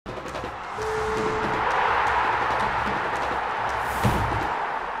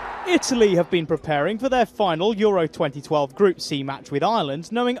Italy have been preparing for their final Euro 2012 Group C match with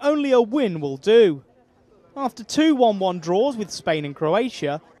Ireland, knowing only a win will do. After two 1-1 draws with Spain and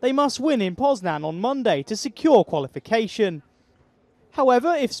Croatia, they must win in Poznan on Monday to secure qualification.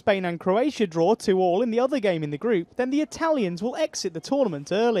 However, if Spain and Croatia draw 2-2 in the other game in the group, then the Italians will exit the tournament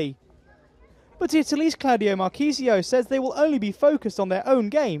early. But Italy's Claudio Marchisio says they will only be focused on their own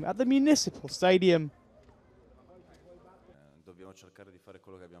game at the municipal stadium.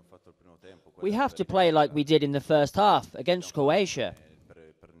 We have to play like we did in the first half against Croatia.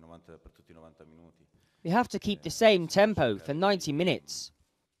 We have to keep the same tempo for 90 minutes.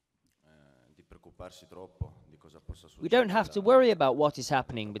 We don't have to worry about what is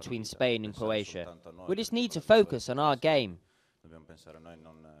happening between Spain and Croatia. We just need to focus on our game.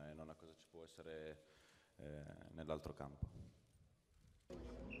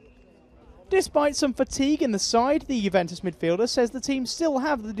 Despite some fatigue in the side, the Juventus midfielder says the team still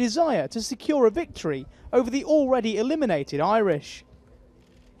have the desire to secure a victory over the already eliminated Irish.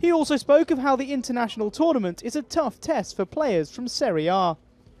 He also spoke of how the international tournament is a tough test for players from Serie A.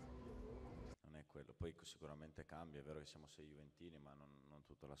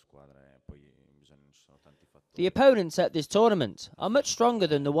 The opponents at this tournament are much stronger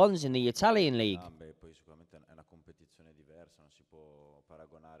than the ones in the Italian league.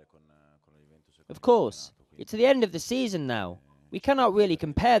 Of course, it's the end of the season now. We cannot really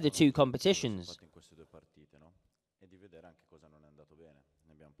compare the two competitions.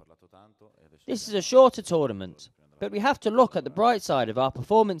 This is a shorter tournament, but we have to look at the bright side of our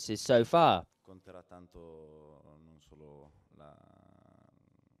performances so far.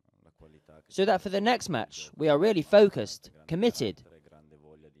 So that for the next match, we are really focused, committed.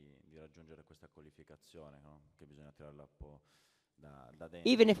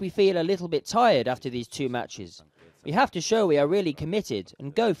 Even if we feel a little bit tired after these two matches, we have to show we are really committed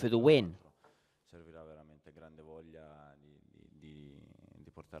and go for the win.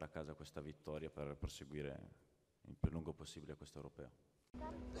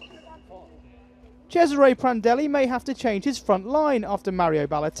 Cesare Prandelli may have to change his front line after Mario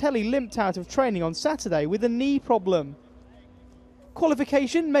Balotelli limped out of training on Saturday with a knee problem.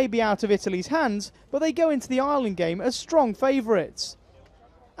 Qualification may be out of Italy's hands, but they go into the Ireland game as strong favourites.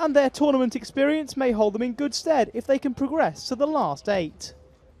 And their tournament experience may hold them in good stead if they can progress to the last 8.